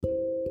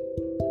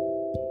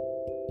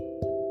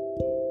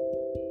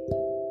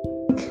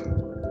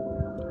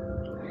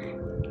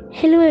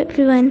Hello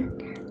everyone,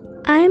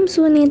 I am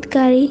Sunit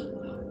Kari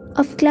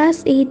of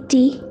class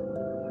 8D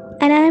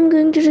and I am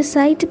going to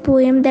recite a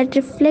poem that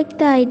reflects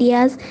the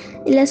ideas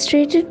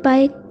illustrated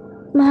by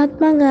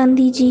Mahatma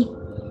Gandhi ji.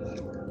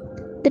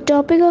 The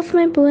topic of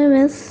my poem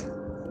is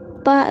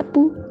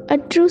Bapu, a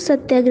true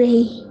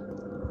Satyagrahi.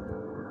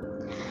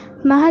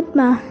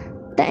 Mahatma,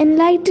 the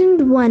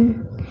enlightened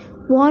one,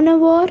 won a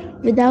war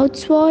without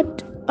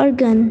sword or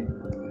gun.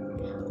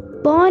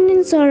 Born in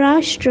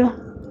Saurashtra,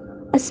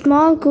 a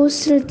small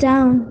coastal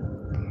town,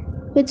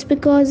 which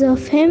because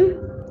of him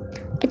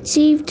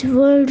achieved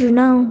world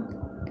renown.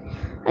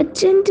 A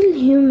gentle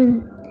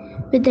human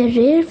with a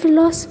rare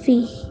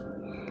philosophy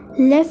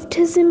left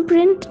his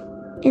imprint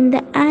in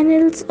the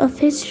annals of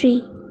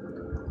history.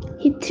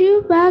 He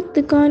threw back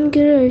the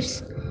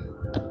conquerors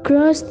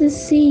across the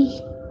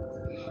sea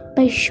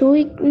by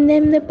showing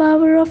them the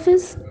power of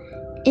his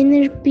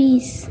inner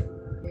peace.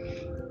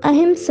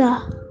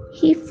 Ahimsa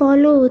he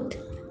followed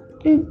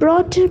and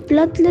brought a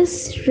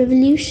bloodless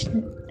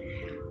revolution.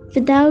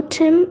 Without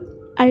him,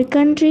 our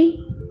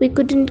country we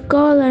couldn't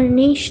call our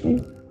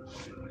nation.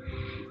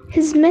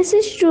 His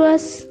message to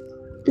us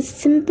is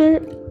simple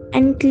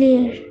and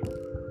clear.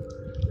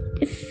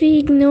 If we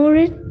ignore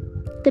it,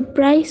 the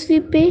price we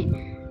pay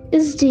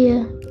is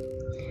dear.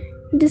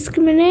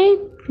 Discriminate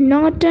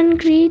not on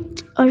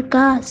creed or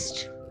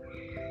caste.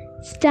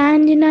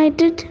 Stand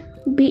united,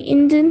 be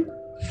Indian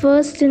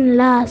first and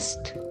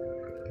last.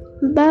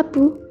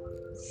 Bapu,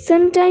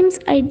 sometimes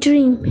I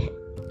dream,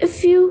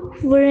 if you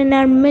were in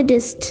our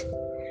midst,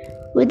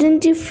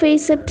 wouldn't you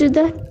face up to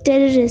the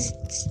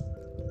terrorists?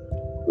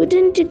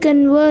 Wouldn't you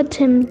convert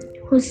him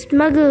who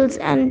smuggles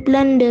and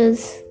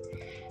plunders?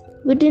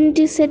 Wouldn't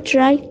you set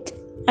right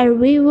our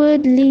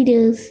wayward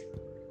leaders?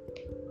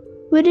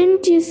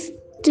 Wouldn't you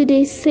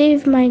today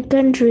save my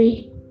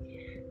country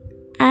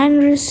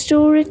and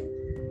restore it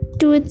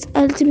to its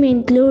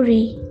ultimate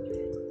glory?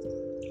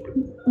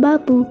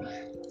 Bapu,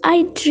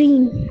 I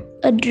dream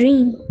a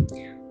dream.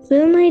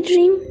 Will my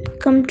dream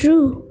come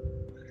true?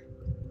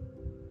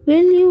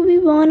 Will you be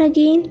born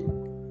again?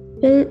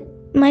 Will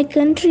my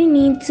country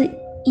needs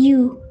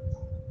you?